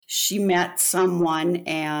She met someone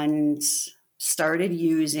and started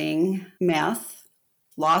using meth,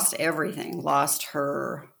 lost everything, lost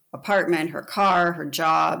her apartment, her car, her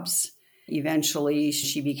jobs. Eventually,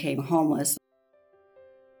 she became homeless.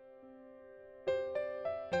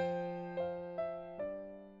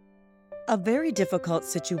 A very difficult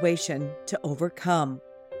situation to overcome.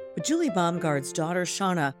 But Julie Baumgard's daughter,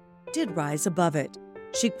 Shauna, did rise above it.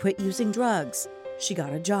 She quit using drugs, she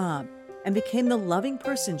got a job, and became the loving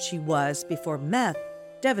person she was before meth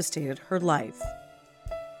devastated her life.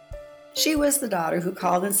 She was the daughter who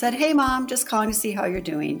called and said, "Hey, Mom, just calling to see how you're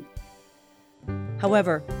doing."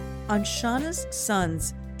 However, on Shauna's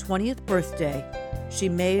son's 20th birthday, she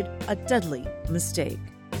made a deadly mistake.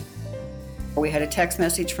 We had a text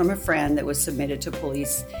message from a friend that was submitted to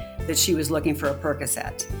police that she was looking for a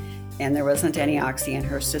Percocet. And there wasn't any oxy in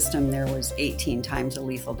her system. There was 18 times a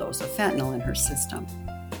lethal dose of fentanyl in her system.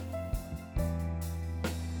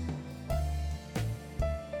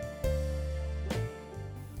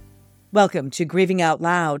 Welcome to Grieving Out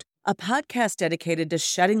Loud, a podcast dedicated to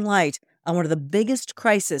shedding light on one of the biggest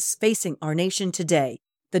crises facing our nation today,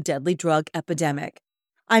 the deadly drug epidemic.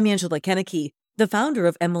 I'm Angela Kennecke, the founder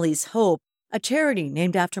of Emily's Hope, a charity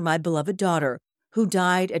named after my beloved daughter, who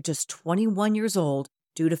died at just 21 years old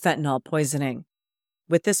due to fentanyl poisoning.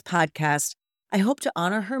 With this podcast, I hope to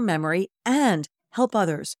honor her memory and help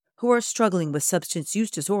others who are struggling with substance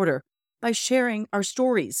use disorder by sharing our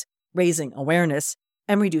stories, raising awareness,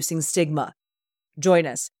 and reducing stigma. Join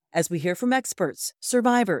us as we hear from experts,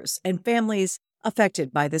 survivors, and families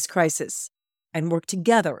affected by this crisis, and work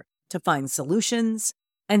together to find solutions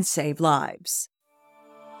and save lives.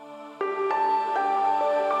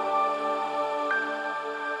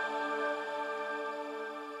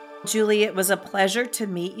 Julie, it was a pleasure to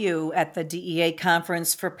meet you at the DEA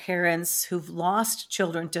conference for parents who've lost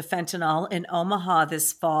children to fentanyl in Omaha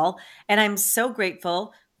this fall. And I'm so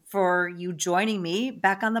grateful for you joining me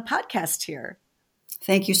back on the podcast here.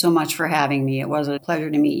 Thank you so much for having me. It was a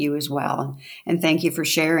pleasure to meet you as well. And thank you for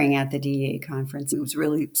sharing at the DEA conference. It was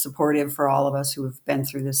really supportive for all of us who have been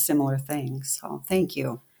through this similar thing. So thank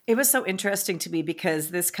you. It was so interesting to me because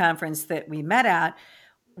this conference that we met at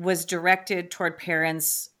was directed toward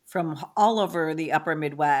parents from all over the upper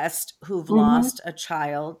Midwest who've lost a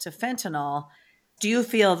child to fentanyl. Do you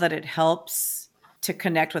feel that it helps to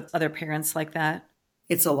connect with other parents like that?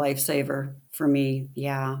 It's a lifesaver for me,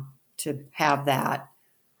 yeah, to have that.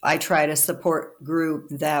 I tried a support group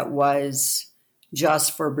that was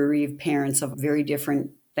just for bereaved parents of very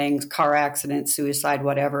different things, car accidents, suicide,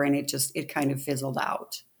 whatever, and it kind of fizzled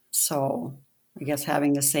out. So I guess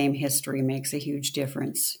having the same history makes a huge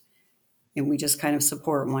difference. And we just kind of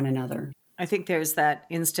support one another. I think there's that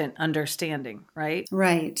instant understanding, right?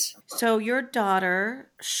 Right. So your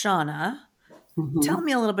daughter, Shauna, tell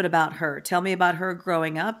me a little bit about her. Tell me about her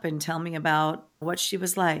growing up and tell me about what she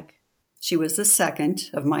was like. She was the second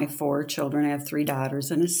of my 4 children. I have 3 daughters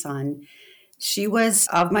and a son. She was,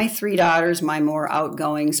 of my 3 daughters, my more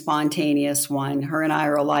outgoing, spontaneous one. Her and I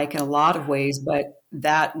are alike in a lot of ways, but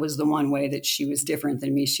that was the one way that she was different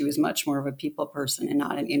than me. She was much more of a people person and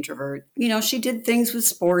not an introvert. You know, she did things with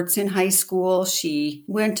sports in high school. She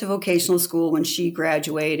went to vocational school when she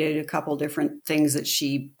graduated, a couple different things that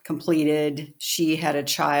she completed. She had a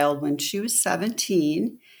child when she was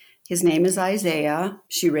 17. His name is Isaiah.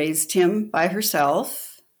 She raised him by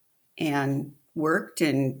herself and worked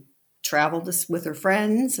and traveled with her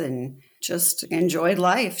friends and just enjoyed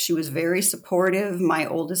life. She was very supportive. My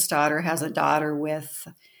oldest daughter has a daughter with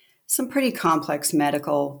some pretty complex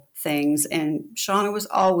medical things, and Shauna was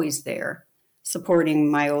always there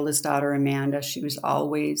supporting my oldest daughter, Amanda. She was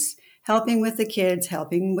always helping with the kids,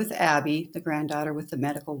 helping with Abby, the granddaughter with the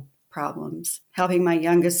medical problems, helping my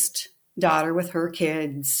youngest daughter with her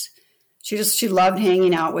kids. She loved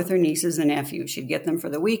hanging out with her nieces and nephews. She'd get them for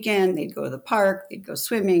the weekend. They'd go to the park. They'd go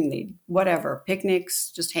swimming. They'd whatever,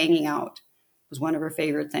 picnics, just hanging out was one of her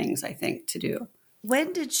favorite things, I think, to do.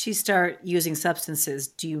 When did she start using substances?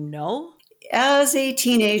 Do you know? As a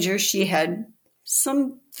teenager, she had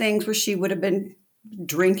some things where she would have been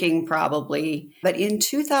drinking probably. But in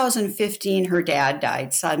 2015, her dad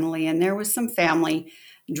died suddenly, and there was some family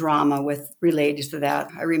drama related to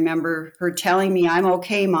that. I remember her telling me, "I'm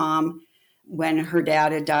okay, Mom," when her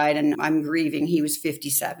dad had died and I'm grieving. He was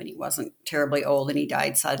 57. He wasn't terribly old and he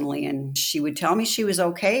died suddenly. And she would tell me she was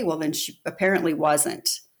okay. Well, then she apparently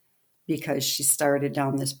wasn't because she started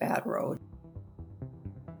down this bad road.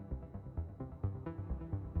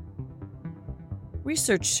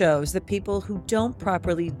 Research shows that people who don't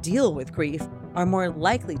properly deal with grief are more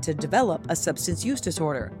likely to develop a substance use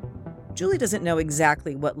disorder. Julie doesn't know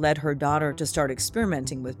exactly what led her daughter to start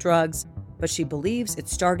experimenting with drugs, but she believes it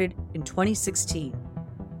started in 2016.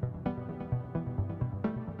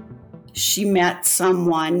 She met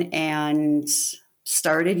someone and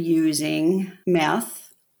started using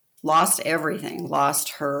meth, lost everything, lost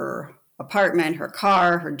her apartment, her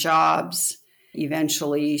car, her jobs.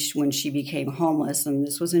 Eventually, when she became homeless, and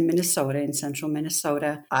this was in Minnesota, in central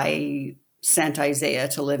Minnesota, I sent Isaiah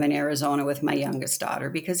to live in Arizona with my youngest daughter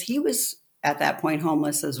because he was at that point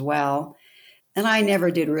homeless as well. And I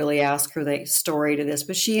never did really ask her the story to this,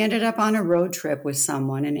 but she ended up on a road trip with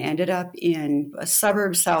someone and ended up in a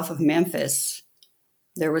suburb south of Memphis.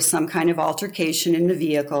 There was some kind of altercation in the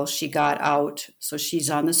vehicle. She got out, so she's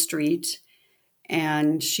on the street,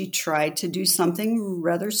 and she tried to do something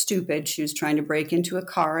rather stupid. She was trying to break into a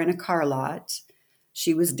car in a car lot.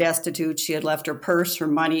 She was destitute. She had left her purse, her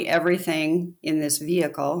money, everything in this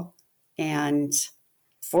vehicle. And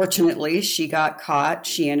fortunately, she got caught.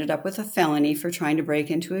 She ended up with a felony for trying to break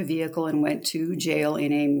into a vehicle and went to jail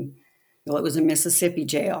it was a Mississippi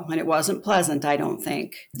jail, and it wasn't pleasant, I don't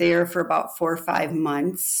think. There for about 4 or 5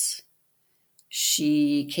 months.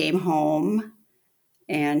 She came home,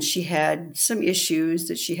 and she had some issues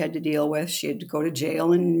that she had to deal with. She had to go to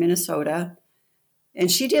jail in Minnesota, and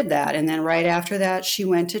she did that. And then right after that, she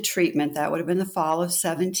went to treatment. That would have been the fall of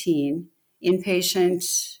 17,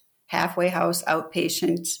 inpatient, halfway house,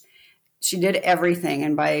 outpatient. She did everything.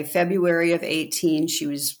 And by February of 18, she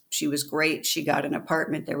was great. She got an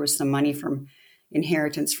apartment. There was some money from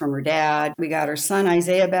inheritance from her dad. We got her son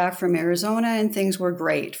Isaiah back from Arizona, and things were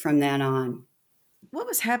great from then on. What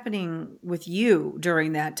was happening with you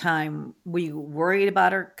during that time? Were you worried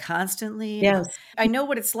about her constantly? Yes. I know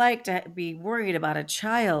what it's like to be worried about a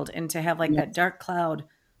child and to have like that dark cloud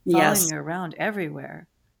following Yes. you around everywhere.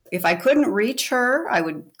 If I couldn't reach her, I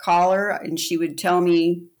would call her and she would tell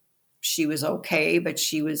me she was okay, but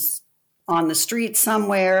she was on the street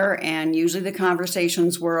somewhere, and usually the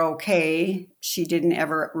conversations were okay. She didn't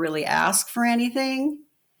ever really ask for anything.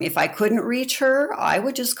 If I couldn't reach her, I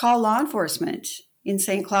would just call law enforcement in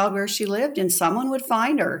St. Cloud where she lived, and someone would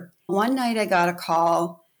find her. One night I got a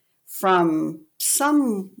call from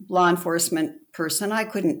some law enforcement person. I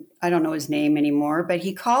don't know his name anymore, but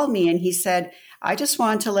he called me and he said, I just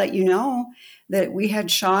wanted to let you know that we had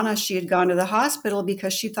Shauna. She had gone to the hospital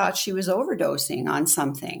because she thought she was overdosing on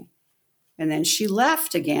something. And then she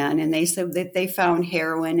left again, and they said that they found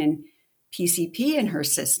heroin and PCP in her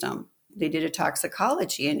system. They did a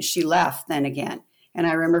toxicology, and she left then again. And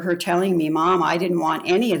I remember her telling me, Mom, I didn't want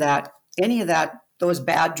any of that, those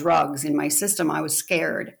bad drugs in my system. I was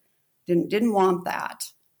scared. Didn't want that.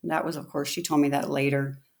 And that was, of course, she told me that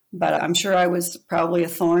later. But I'm sure I was probably a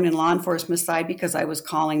thorn in law enforcement's side because I was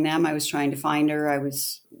calling them. I was trying to find her.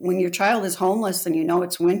 When your child is homeless and you know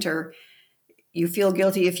it's winter, you feel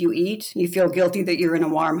guilty if you eat. You feel guilty that you're in a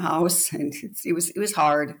warm house. And it was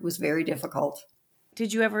hard. It was very difficult.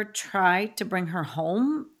 Did you ever try to bring her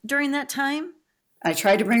home during that time? I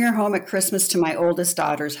tried to bring her home at Christmas to my oldest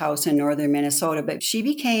daughter's house in northern Minnesota, but she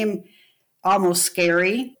became almost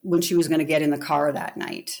scary when she was going to get in the car that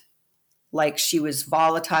night. Like she was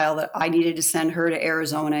volatile, that I needed to send her to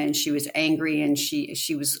Arizona, and she was angry, and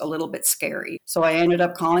she was a little bit scary. So I ended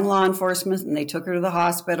up calling law enforcement, and they took her to the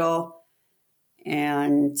hospital,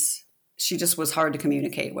 and she just was hard to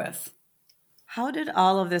communicate with. How did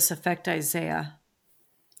all of this affect Isaiah?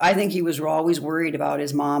 I think he was always worried about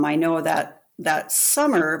his mom. I know that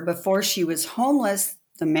summer before she was homeless,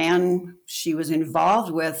 the man she was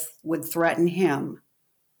involved with would threaten him.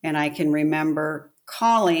 And I can remember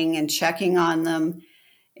calling and checking on them.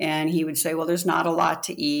 And he would say, well, there's not a lot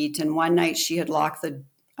to eat. And one night she had I'm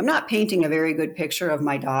not painting a very good picture of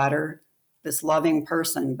my daughter, this loving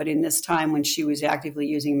person. But in this time when she was actively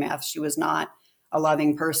using meth, she was not a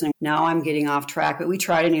loving person. Now I'm getting off track. But we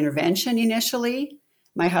tried an intervention initially,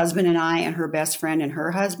 my husband and I and her best friend and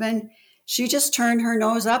her husband. She just turned her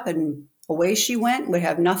nose up and away she went, would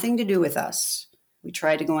have nothing to do with us. We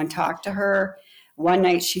tried to go and talk to her. One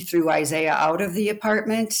night she threw Isaiah out of the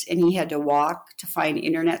apartment and he had to walk to find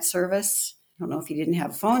internet service. I don't know if he didn't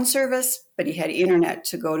have phone service, but he had internet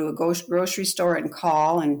to go to a grocery store and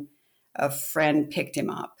call, and a friend picked him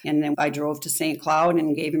up. And then I drove to St. Cloud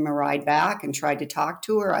and gave him a ride back and tried to talk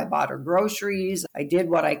to her. I bought her groceries. I did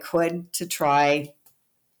what I could to try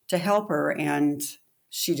to help her, and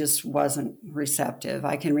she just wasn't receptive.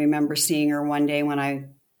 I can remember seeing her one day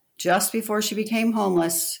just before she became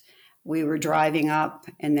homeless, we were driving up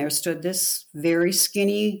and there stood this very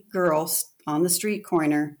skinny girl on the street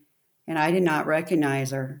corner, and I did not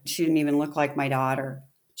recognize her. She didn't even look like my daughter.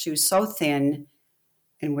 She was so thin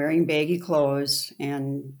and wearing baggy clothes,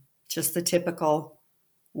 and just the typical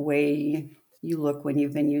way you look when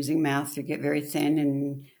you've been using meth. You get very thin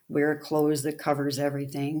and wear clothes that covers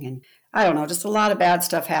everything. And I don't know, just a lot of bad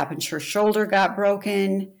stuff happened. Her shoulder got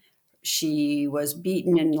broken. She was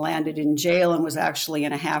beaten and landed in jail and was actually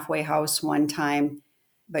in a halfway house one time,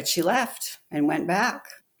 but she left and went back.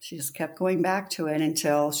 She just kept going back to it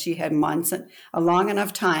until she had months, a long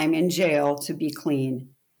enough time in jail to be clean,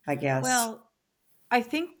 I guess. Well, I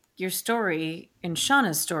think your story and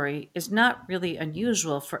Shauna's story is not really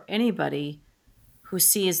unusual for anybody who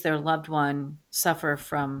sees their loved one suffer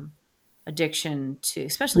from addiction to,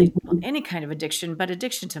 especially well, Mhm. any kind of addiction, but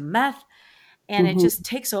addiction to meth. And it Mhm. just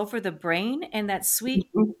takes over the brain. And that sweet,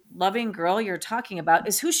 Mhm. loving girl you're talking about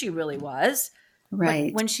is who she really was. But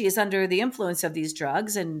Right. when she is under the influence of these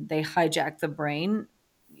drugs and they hijack the brain,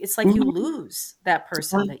 it's like you Mhm. lose that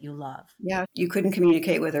person that you love. Yeah, you couldn't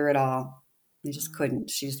communicate with her at all. You just Mm. couldn't.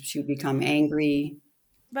 She would become angry.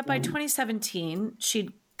 But by And 2017,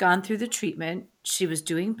 she'd gone through the treatment. She was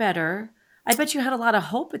doing better. I bet you had a lot of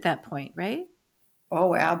hope at that point, right?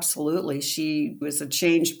 oh, absolutely. She was a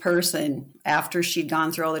changed person after she'd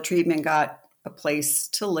gone through all the treatment, got a place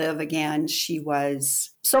to live again. She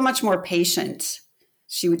was so much more patient.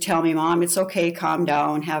 She would tell me, Mom, it's okay, calm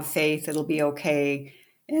down, have faith, it'll be okay.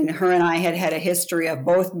 And her and I had had a history of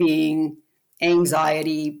both being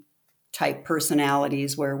anxiety type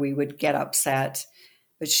personalities where we would get upset,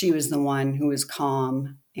 but she was the one who was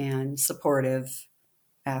calm and supportive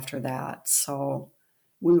after that. So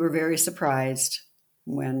we were very surprised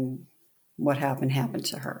when what happened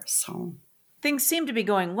to her. So Things seemed to be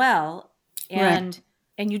going well, right.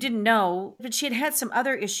 and you didn't know, but she had had some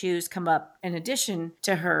other issues come up in addition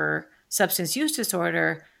to her substance use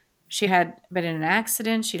disorder. She had been in an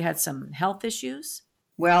accident, she'd had some health issues.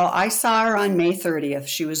 Well, I saw her on May 30th.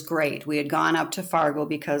 She was great. We had gone up to Fargo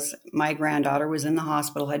because my granddaughter was in the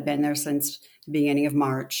hospital, had been there since the beginning of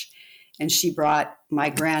March. And she brought my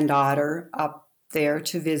granddaughter up there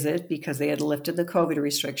to visit because they had lifted the COVID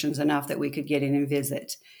restrictions enough that we could get in and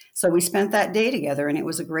visit. So we spent that day together and it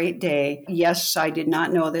was a great day. Yes, I did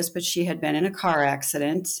not know this, but she had been in a car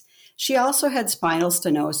accident. She also had spinal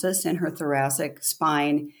stenosis in her thoracic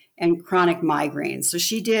spine and chronic migraines. So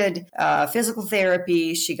she did physical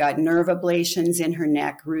therapy. She got nerve ablations in her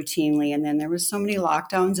neck routinely. And then there was so many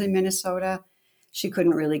lockdowns in Minnesota, she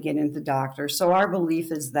couldn't really get into the doctor. So our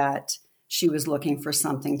belief is that she was looking for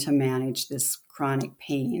something to manage this chronic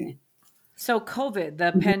pain. So, COVID,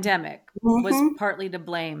 the Mhm. pandemic, was Mhm. partly to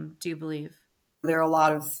blame, do you believe? There are a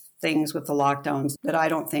lot of things with the lockdowns that I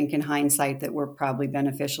don't think in hindsight that were probably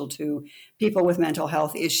beneficial to people with mental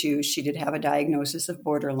health issues. She did have a diagnosis of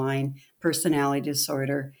borderline personality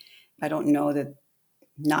disorder. I don't know that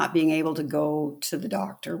not being able to go to the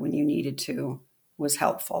doctor when you needed to was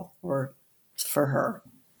helpful or for her.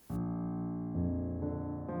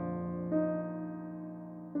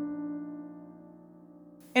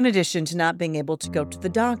 In addition to not being able to go to the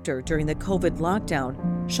doctor during the COVID lockdown,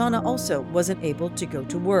 Shauna also wasn't able to go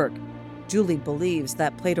to work. Julie believes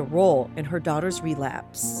that played a role in her daughter's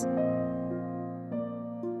relapse.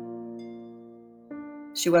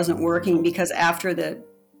 She wasn't working because after the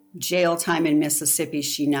jail time in Mississippi,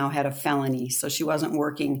 she now had a felony. So she wasn't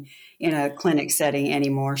working in a clinic setting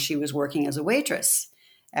anymore. She was working as a waitress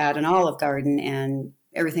at an Olive Garden, and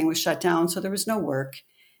everything was shut down. So there was no work,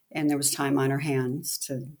 and there was time on her hands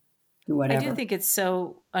to do I do whatever. think it's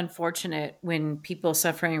so unfortunate when people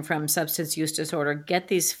suffering from substance use disorder get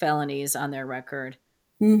these felonies on their record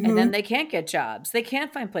and then Mm-hmm. they can't get jobs. They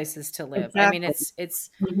can't find places to live. I mean, Exactly. it's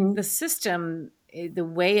Mm-hmm. the system, the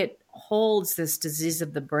way it holds this disease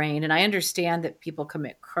of the brain. And I understand that people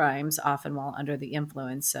commit crimes often while under the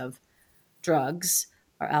influence of drugs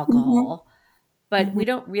or Mm-hmm. alcohol, but Mm-hmm. we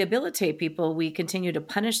don't rehabilitate people. We continue to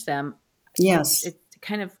punish them. Yes. It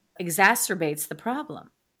kind of exacerbates the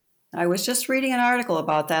problem. I was just reading an article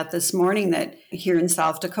about that this morning that here in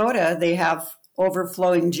South Dakota, they have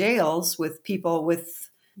overflowing jails with people with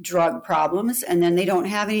drug problems, and then they don't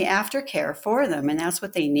have any aftercare for them. And that's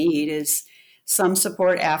what they need is some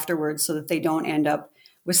support afterwards so that they don't end up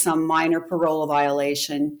with some minor parole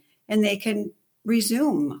violation and they can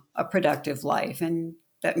resume a productive life. And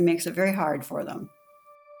that makes it very hard for them.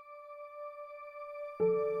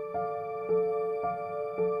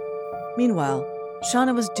 Meanwhile,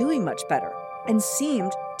 Shauna was doing much better and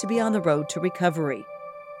seemed to be on the road to recovery.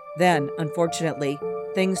 Then, unfortunately,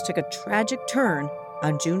 things took a tragic turn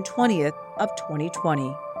on June 20th of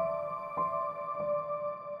 2020.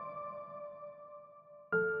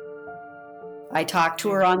 I talked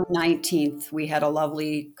to her on the 19th. We had a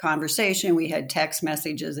lovely conversation. We had text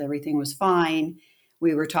messages. Everything was fine.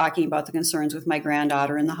 we were talking about the concerns with my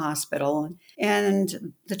granddaughter in the hospital.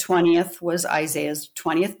 And the 20th was Isaiah's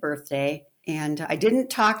 20th birthday. And I didn't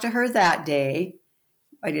talk to her that day.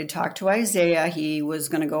 I did talk to Isaiah. He was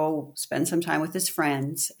going to go spend some time with his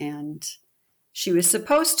friends. And she was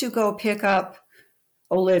supposed to go pick up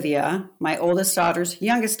Olivia, my oldest daughter's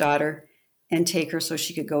youngest daughter, and take her so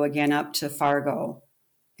she could go again up to Fargo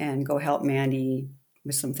and go help Mandy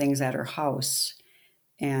with some things at her house.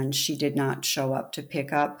 And she did not show up to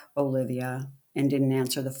pick up Olivia and didn't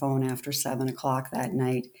answer the phone after 7 o'clock that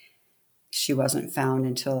night. She wasn't found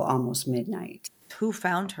until almost midnight. Who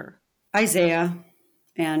found her? Isaiah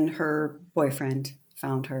and her boyfriend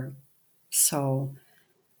found her. So,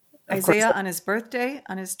 Isaiah on his birthday,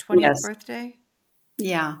 on his 20th yes. birthday?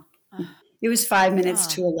 Yeah. It was 5 minutes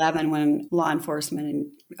to 11 when law enforcement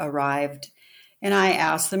arrived. And I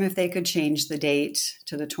asked them if they could change the date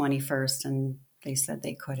to the 21st, and they said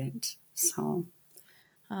they couldn't. So,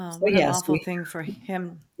 what an awful thing for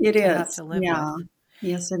him to have to live with.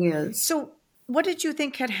 Yes, it is. So what did you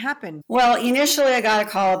think had happened? Well, initially I got a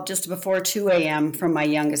call just before 2 a.m. from my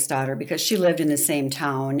youngest daughter because she lived in the same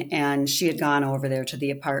town, and she had gone over there to the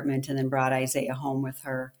apartment and then brought Isaiah home with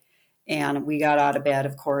her. And we got out of bed,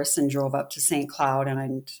 of course, and drove up to St. Cloud,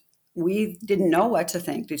 and we didn't know what to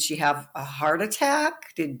think. Did she have a heart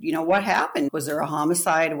attack? What happened? Was there a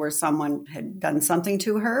homicide where someone had done something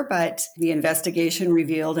to her? But the investigation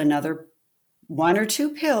revealed another 1 or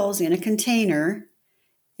 2 pills in a container.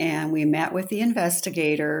 And we met with the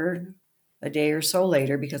investigator a day or so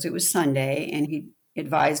later because it was Sunday, and he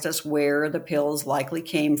advised us where the pills likely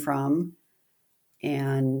came from.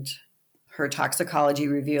 And her toxicology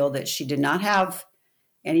revealed that she did not have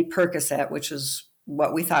any Percocet, which was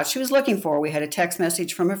what we thought she was looking for. We had a text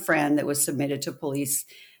message from a friend that was submitted to police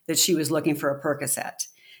that she was looking for a Percocet.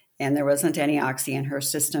 And there wasn't any oxy in her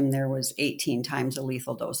system. There was 18 times a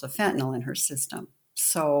lethal dose of fentanyl in her system.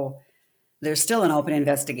 So there's still an open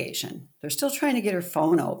investigation. They're still trying to get her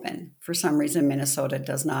phone open. For some reason, Minnesota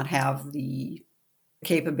does not have the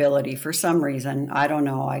capability. For some reason, I don't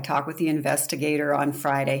know. I talked with the investigator on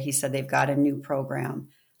Friday. He said they've got a new program,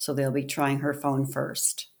 so they'll be trying her phone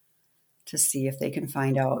first to see if they can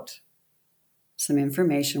find out some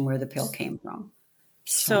information where the pill came from.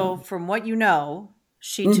 So from what you know,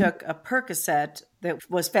 she took a Percocet that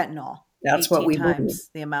was fentanyl. That's what we times believe.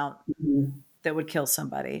 the amount that would kill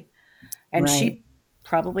somebody. And Right. she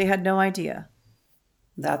probably had no idea.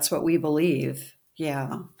 That's what we believe.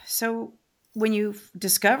 Yeah. So when you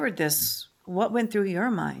discovered this, what went through your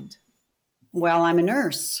mind? Well, I'm a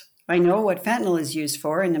nurse. I know what fentanyl is used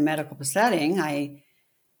for in the medical setting. I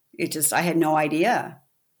had no idea.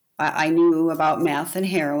 I knew about meth and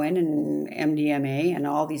heroin and MDMA and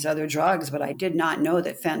all these other drugs, but I did not know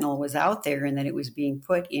that fentanyl was out there and that it was being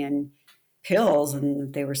put in pills,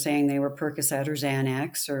 and they were saying they were Percocet or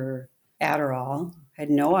Xanax or Adderall. I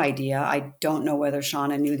had no idea. I don't know whether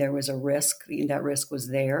Shauna knew there was a risk. That risk was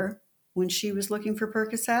there when she was looking for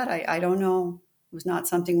Percocet. I don't know. It was not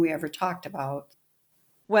something we ever talked about.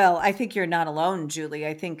 Well, I think you're not alone, Julie.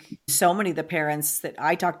 I think so many of the parents that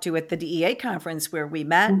I talked to at the DEA conference where we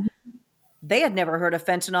met, they had never heard of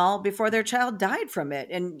fentanyl before their child died from it.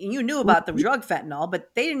 And you knew about the drug fentanyl,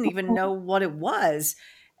 but they didn't even know what it was.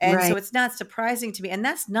 And so it's not surprising to me. And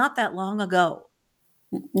that's not that long ago.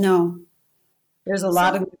 No. There's a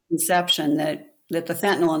lot of misconception that the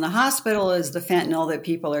fentanyl in the hospital is the fentanyl that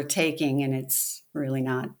people are taking, and it's really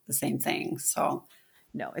not the same thing. So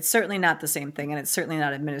no, it's certainly not the same thing, and it's certainly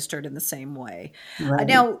not administered in the same way. Right.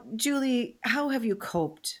 Now, Julie, how have you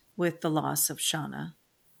coped with the loss of Shauna?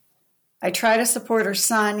 I try to support her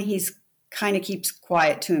son. He's kind of keeps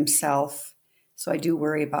quiet to himself, so I do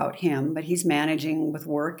worry about him, but he's managing with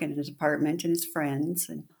work and his apartment and his friends.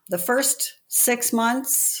 And the first 6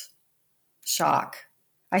 months, shock.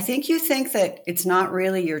 I think you think that it's not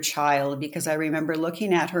really your child, because I remember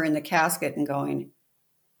looking at her in the casket and going,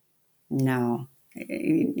 no.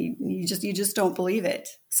 You just don't believe it.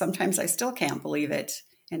 Sometimes I still can't believe it.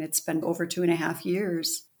 And it's been over 2.5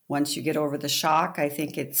 years. Once you get over the shock, I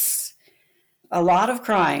think it's a lot of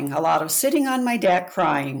crying, a lot of sitting on my deck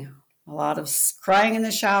crying, a lot of crying in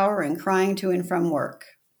the shower and crying to and from work.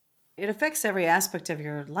 It affects every aspect of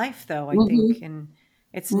your life, though, I think. And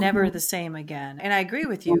it's never the same again. And I agree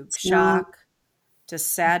with you. Shock to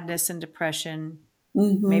sadness and depression.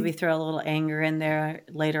 Maybe throw a little anger in there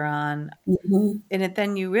later on. And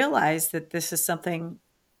then you realize that this is something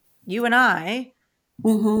you and I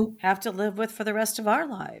have to live with for the rest of our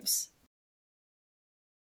lives.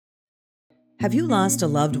 Have you lost a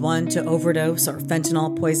loved one to overdose or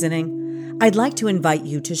fentanyl poisoning? I'd like to invite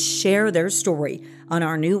you to share their story on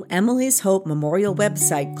our new Emily's Hope Memorial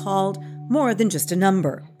website called More Than Just a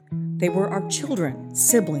Number. They were our children,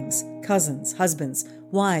 siblings, cousins, husbands,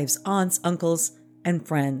 wives, aunts, uncles, and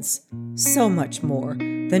friends. So much more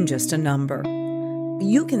than just a number.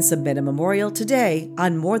 You can submit a memorial today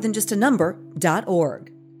on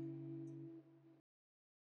morethanjustanumber.org.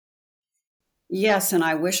 Yes, and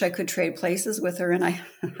I wish I could trade places with her, and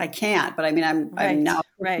I can't. But I mean, I'm Right, now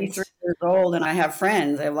 53 right. years old, and I have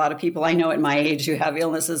friends. I have a lot of people I know at my age who have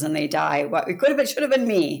illnesses and they die. Well, it should have been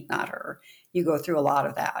me, not her. You go through a lot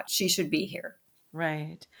of that. She should be here.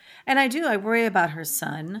 Right. And I worry about her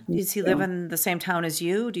son. Me Does he live too. in the same town as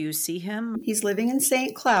you? Do you see him? He's living in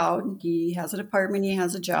St. Cloud. He has an apartment. He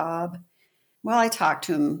has a job. Well, I talk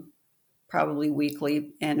to him probably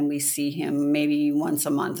weekly, and we see him maybe once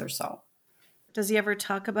a month or so. Does he ever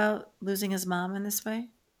talk about losing his mom in this way?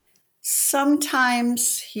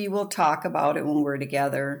 Sometimes he will talk about it when we're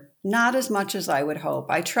together, not as much as I would hope.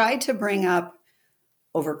 I tried to bring up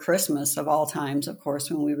over Christmas, of all times, of course,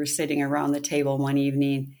 when we were sitting around the table one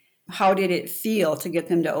evening, how did it feel to get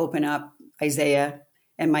them to open up? Isaiah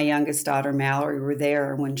and my youngest daughter, Mallory, were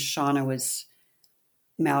there when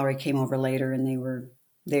Mallory came over later, and they were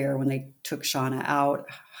there when they took Shauna out.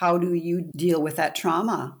 How do you deal with that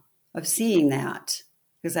trauma of seeing that?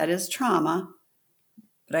 Because that is trauma.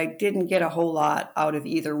 But I didn't get a whole lot out of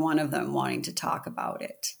either one of them wanting to talk about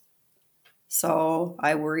it. So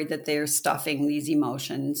I worry that they're stuffing these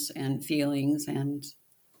emotions and feelings. And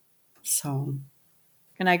so.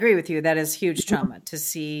 And I agree with you. That is huge trauma to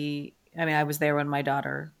see. I mean, I was there when my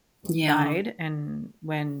daughter died and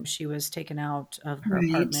when she was taken out of her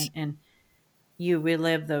apartment, and you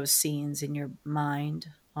relive those scenes in your mind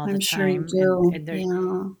all the I'm time. sure you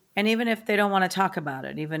do. And even if they don't want to talk about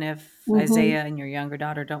it, even if Isaiah and your younger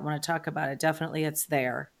daughter don't want to talk about it, definitely it's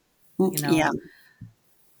there, Yeah.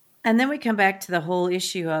 And then we come back to the whole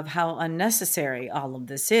issue of how unnecessary all of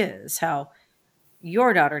this is, how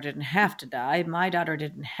your daughter didn't have to die. My daughter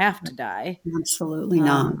didn't have to die. Absolutely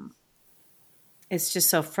not. It's just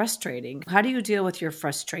so frustrating. How do you deal with your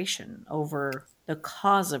frustration over the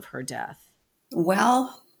cause of her death?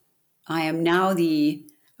 Well, I am now the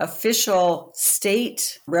official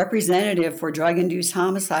state representative for drug-induced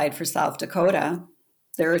homicide for South Dakota.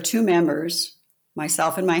 There are 2 members,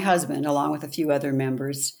 myself and my husband, along with a few other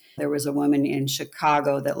members. There was a woman in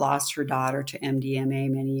Chicago that lost her daughter to MDMA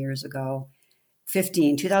many years ago.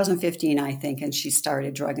 2015, I think, and she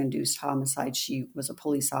started drug-induced homicide. She was a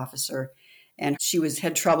police officer, and she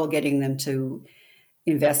had trouble getting them to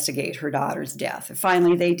investigate her daughter's death. And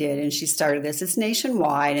finally they did, and she started this. It's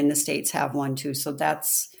nationwide, and the states have one too. So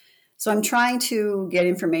I'm trying to get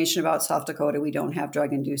information about South Dakota. We don't have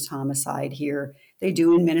drug-induced homicide here. They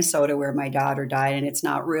do in Minnesota, where my daughter died, and it's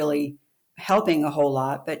not really helping a whole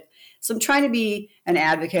lot. But so I'm trying to be an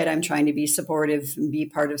advocate. I'm trying to be supportive and be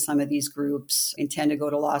part of some of these groups. Intend to go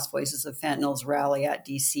to Lost Voices of Fentanyl's rally at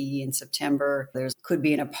DC in September. There could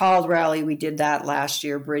be an Appalled rally. We did that last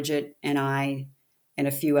year, Bridget and I and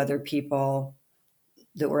a few other people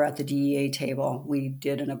that were at the DEA table. We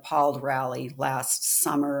did an Appalled rally last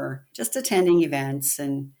summer, just attending events.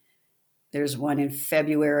 And there's one in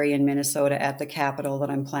February in Minnesota at the Capitol that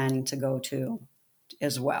I'm planning to go to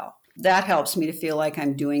as well. That helps me to feel like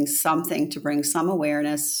I'm doing something to bring some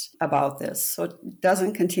awareness about this, so it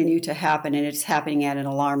doesn't continue to happen, and it's happening at an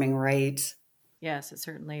alarming rate. Yes, it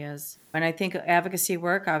certainly is. And I think advocacy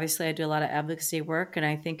work, obviously I do a lot of advocacy work, and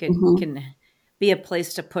I think it can be a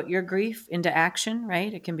place to put your grief into action,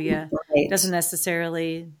 right? It can be doesn't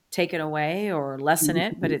necessarily take it away or lessen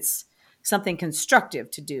it, but it's something constructive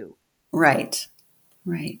to do. Right.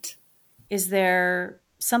 Is there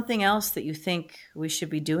something else that you think we should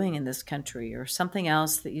be doing in this country, or something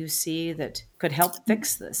else that you see that could help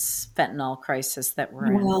fix this fentanyl crisis that we're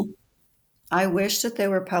in? I wish that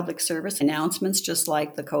there were public service announcements just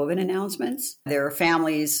like the COVID announcements. There are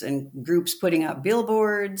families and groups putting up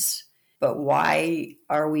billboards, but why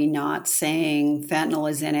are we not saying fentanyl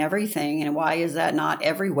is in everything? And why is that not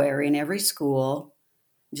everywhere, in every school,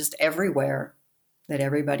 just everywhere, that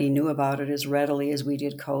everybody knew about it as readily as we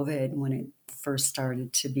did COVID when it first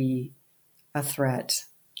started to be a threat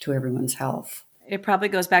to everyone's health? It probably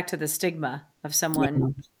goes back to the stigma of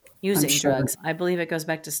someone using drugs. I believe it goes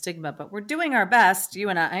back to stigma, but we're doing our best. You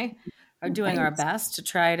and I are doing our best to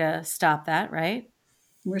try to stop that, right?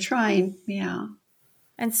 We're trying, yeah.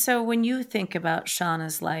 And so when you think about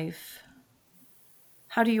Shauna's life,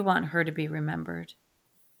 how do you want her to be remembered?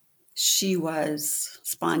 She was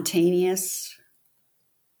spontaneous,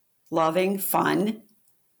 loving, fun.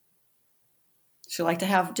 She liked to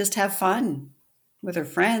have fun. with her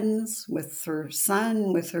friends, with her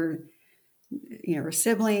son, with her, her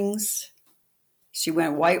siblings. She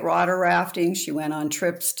went whitewater rafting. She went on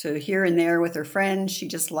trips to here and there with her friends. She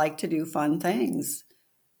just liked to do fun things.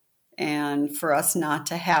 And for us not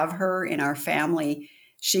to have her in our family,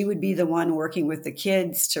 she would be the one working with the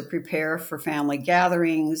kids to prepare for family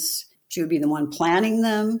gatherings. She would be the one planning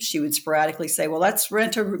them. She would sporadically say, well, let's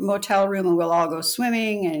rent a motel room and we'll all go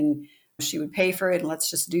swimming. And she would pay for it, and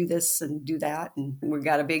let's just do this and do that. And we've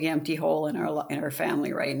got a big empty hole in our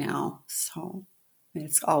family right now. So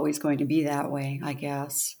it's always going to be that way, I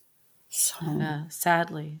guess. So Yeah,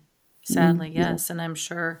 sadly, yeah. yes. And I'm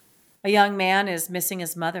sure a young man is missing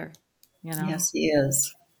his mother, Yes, he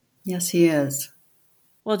is. Yes, he is.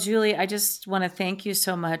 Well, Julie, I just want to thank you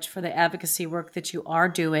so much for the advocacy work that you are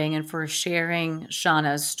doing and for sharing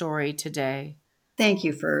Shauna's story today. Thank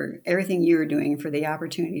you for everything you're doing, for the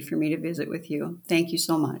opportunity for me to visit with you. Thank you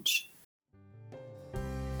so much.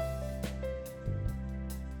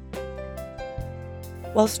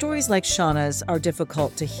 While stories like Shauna's are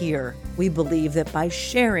difficult to hear, we believe that by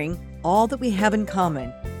sharing all that we have in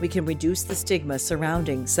common, we can reduce the stigma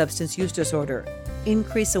surrounding substance use disorder,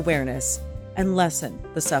 increase awareness, and lessen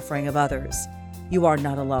the suffering of others. You are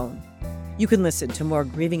not alone. You can listen to more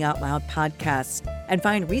Grieving Out Loud podcasts and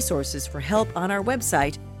find resources for help on our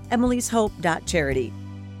website, emily'shope.charity.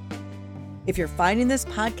 If you're finding this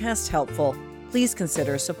podcast helpful, please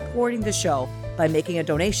consider supporting the show by making a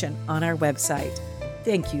donation on our website.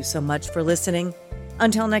 Thank you so much for listening.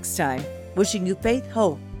 Until next time, wishing you faith,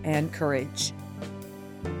 hope, and courage.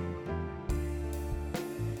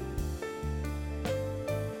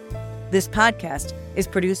 This podcast is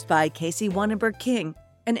produced by Casey Wannenberg King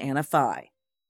and Anna Fye.